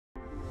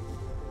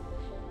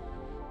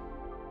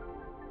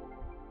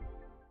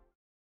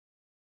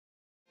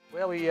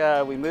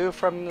Well, we moved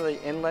from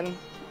the inland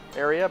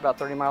area about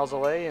 30 miles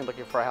away and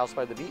looking for a house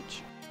by the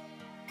beach.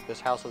 This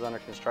house is under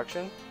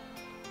construction.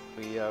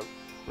 We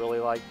really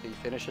like the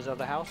finishes of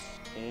the house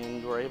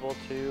and we're able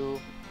to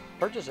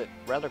purchase it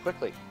rather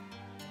quickly.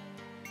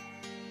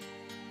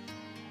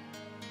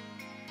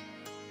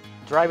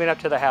 Driving up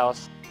to the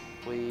house,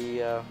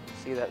 we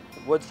see that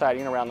wood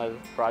siding around the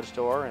garage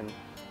door and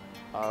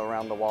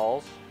around the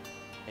walls,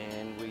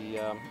 and we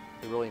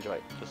really enjoy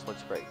it. It just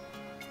looks great.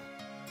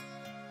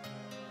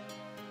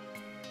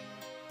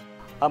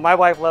 My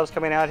wife loves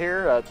coming out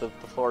here. The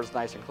floor is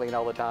nice and clean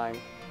all the time.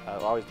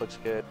 It always looks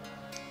good.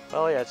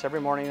 Well, yeah, it's every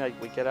morning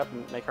we get up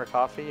and make our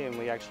coffee, and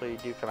we actually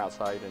do come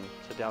outside and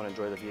sit down and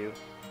enjoy the view.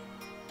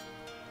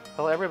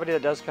 Well, everybody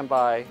that does come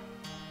by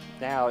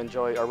now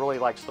or really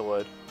likes the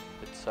wood.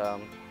 It's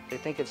they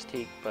think it's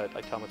teak, but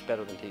I tell them it's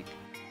better than teak.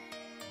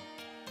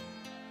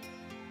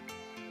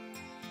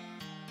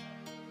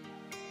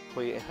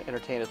 We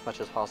entertain as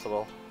much as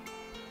possible,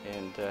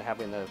 and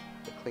having the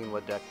clean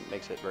wood deck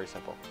makes it very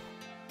simple.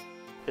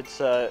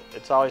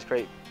 It's always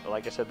great,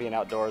 like I said, being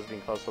outdoors,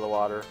 being close to the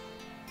water,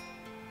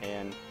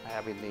 and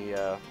having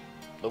the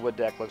wood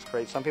deck looks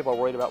great. Some people are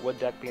worried about wood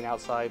deck being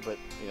outside, but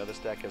you know, this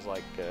deck is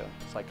like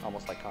it's like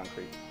almost like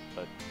concrete,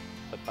 but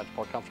much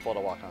more comfortable to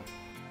walk on.